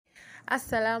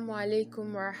Assalamu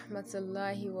alaikum wa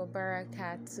rahmatullahi wa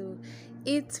barakatuh.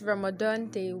 It's Ramadan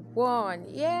day one.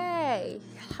 Yay!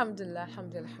 Alhamdulillah,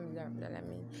 alhamdulillah, alhamdulillah,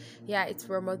 alhamdulillah. Yeah, it's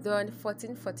Ramadan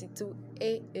 1442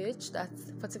 AH.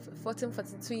 That's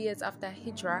 1442 years after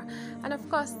Hijrah. And of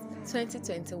course,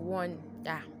 2021.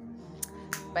 Yeah,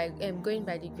 by going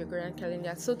by the Gregorian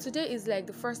calendar. So today is like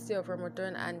the first day of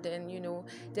Ramadan, and then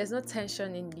there's no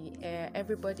tension in the air.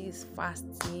 Everybody is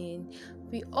fasting.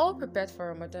 We all prepared for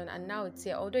Ramadan, and now it's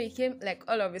here. Although it came like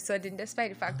all of a sudden,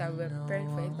 despite the fact that we were preparing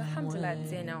for it, but alhamdulillah,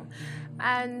 it's here now.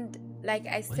 And like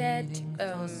I said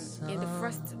in the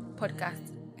first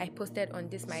podcast I posted on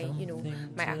this my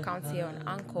account here on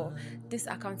Anchor. This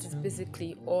account is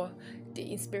basically, or the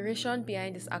inspiration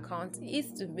behind this account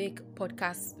is to make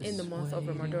podcasts in the month of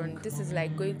Ramadan. This is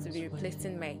like going to be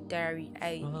replacing my diary.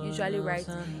 I usually write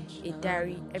a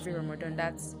diary every Ramadan.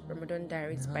 That's Ramadan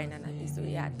Diaries by Nana. So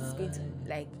yeah, this is going to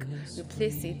like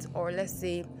replace it, or let's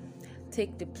say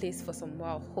take the place for some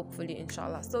while, hopefully,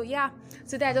 inshallah. So yeah,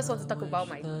 today I just want to talk about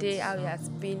my day, how it has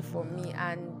been for me.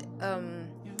 And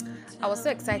I was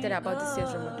so excited about this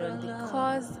year's Ramadan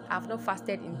because I've not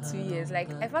fasted in 2 years.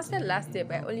 Like, I fasted last year,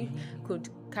 but I only could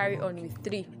carry on with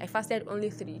 3. I fasted only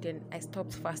 3, then I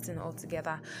stopped fasting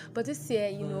altogether. But this year,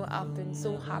 I've been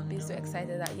so happy, so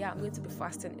excited that I'm going to be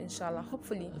fasting, inshallah,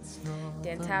 hopefully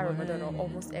the entire Ramadan or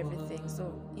almost everything.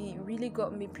 So it really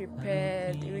got me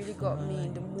prepared. It really got me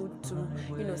in the mood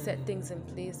to set things in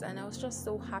place, and I was just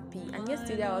so happy. And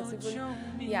yesterday I was even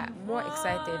more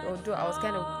excited, although I was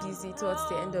kind of busy towards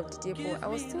the end of the day, but I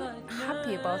was still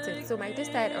happy about it. So my day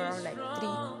started around like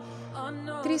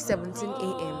 3:17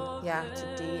 a.m.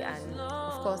 today, and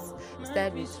of course it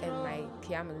started with my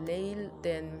Qiyam Layl.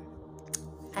 Then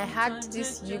I had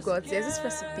this yogurt. There's this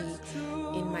recipe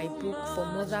in my book for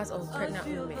mothers of pregnant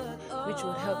women, which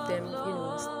will help them,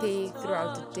 stay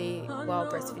throughout the day while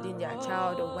breastfeeding their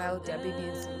child or while their baby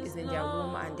is in their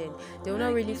womb, and then they will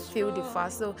not really feel the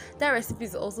fast. So that recipe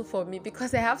is also for me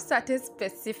because I have certain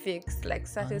specifics, like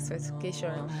certain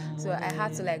specification. So I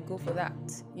had to like go for that,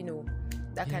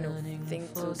 that kind of thing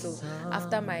too. So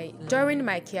during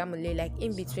my Qiyam Layl, like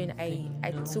in between,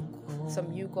 I took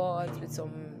some yogurt with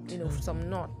some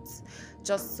nuts,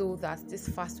 just so that this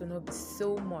fast will not be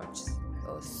so much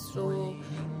or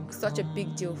such a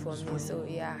big deal for me. So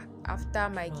yeah, after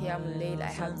my Qiyam Layl, I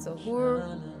had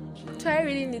sahur. Do I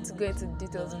really need to go into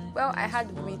details? Well, I had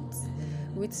wheat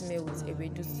meal with a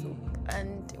ewedu soup,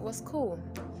 and it was cool.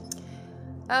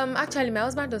 Actually, my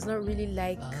husband does not really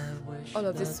like all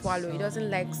of this swallow. He doesn't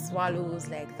like swallows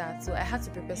like that, so I had to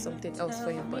prepare something else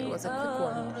for him, but it was a quick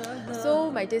one.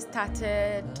 So my day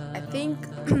started, I think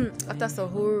after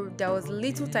sahur. There was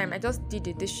little time. I just did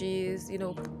the dishes,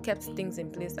 kept things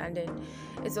in place, and then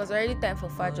it was already time for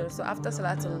Fajr. So after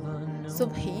Salatul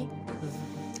Subhi,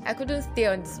 I couldn't stay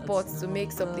on the spot to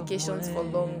make supplications for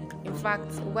long. In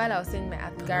fact, while I was saying my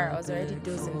adhkar, I was already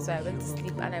dozing, so I went to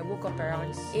sleep, and I woke up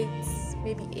around 8,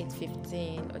 maybe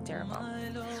 8:15 or thereabout.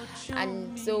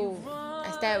 And so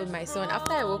I started with my son.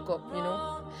 After I woke up,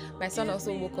 my son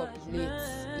also woke up late.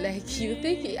 Like, you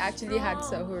think he actually had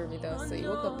sahur with us, so he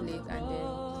woke up late, and then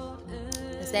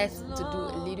I started to do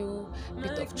a little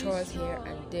bit of chores here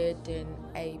and there. Then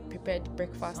I prepared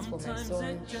breakfast for my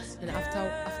son, and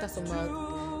after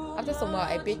some while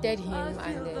I baited him,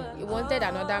 and then he wanted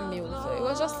another meal. So it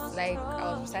was just like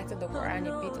I was reciting the Quran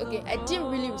a bit. Okay, I didn't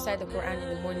really recite the Quran in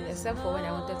the morning except for when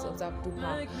I wanted to observe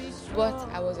Duha, but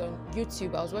I was on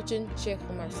YouTube. I was watching Sheikh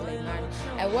Umar Sulaiman.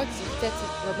 I watched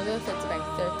Ramadan 30 by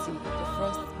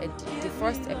 30, the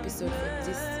first episode for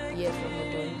this year's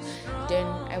Ramadan. Then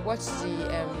I watched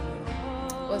the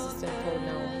what's this thing called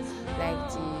now?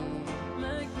 Like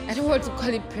I don't want to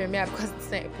call it premiere because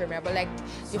it's not a premiere, but like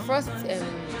the first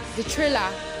the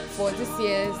trailer for this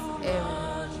year's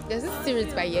there's this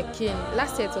series by Yakin.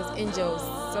 Last year it was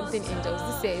something angels.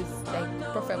 This year is like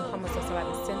Prophet Muhammad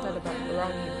Sallallahu is centered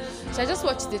around him. So I just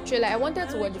watched the trailer. I wanted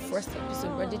to watch the first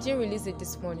episode, but they didn't release it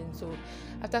this morning. So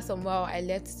after some while, I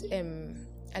left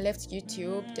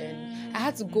YouTube. Then I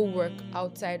had to go work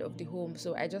outside of the home,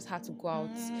 so I just had to go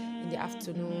out in the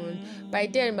afternoon. By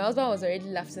then my husband was already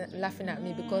laughing at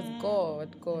me because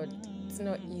God, it's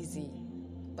not easy,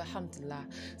 but alhamdulillah.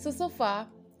 So far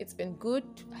it's been good,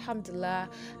 alhamdulillah.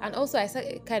 And also I set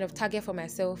a kind of target for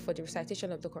myself for the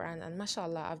recitation of the Quran, and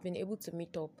mashallah I've been able to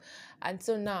meet up. And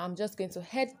so now I'm just going to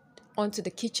head onto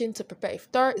the kitchen to prepare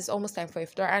iftar. It's almost time for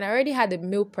iftar, and I already had a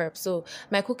meal prep, so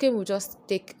my cooking will just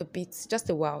take a bit, just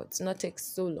a while. It's not take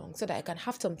so long, so that I can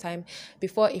have some time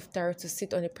before iftar to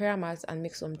sit on the prayer mat and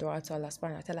make some dua to Allah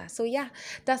subhanahu wa ta'ala. So yeah,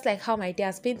 that's like how my day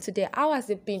has been today. How has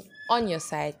it been on your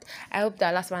side? I hope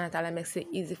that Allah subhanahu wa ta'ala makes it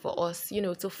easy for us,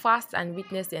 to fast and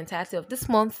witness the entirety of this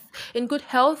month in good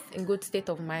health, in good state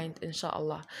of mind,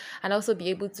 inshallah, and also be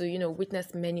able to,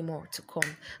 witness many more to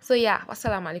come. So yeah,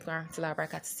 wassalamu alaikum warahmatullahi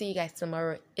wabarakatuh. See you guys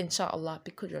tomorrow, inshallah,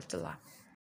 bi qudratullah.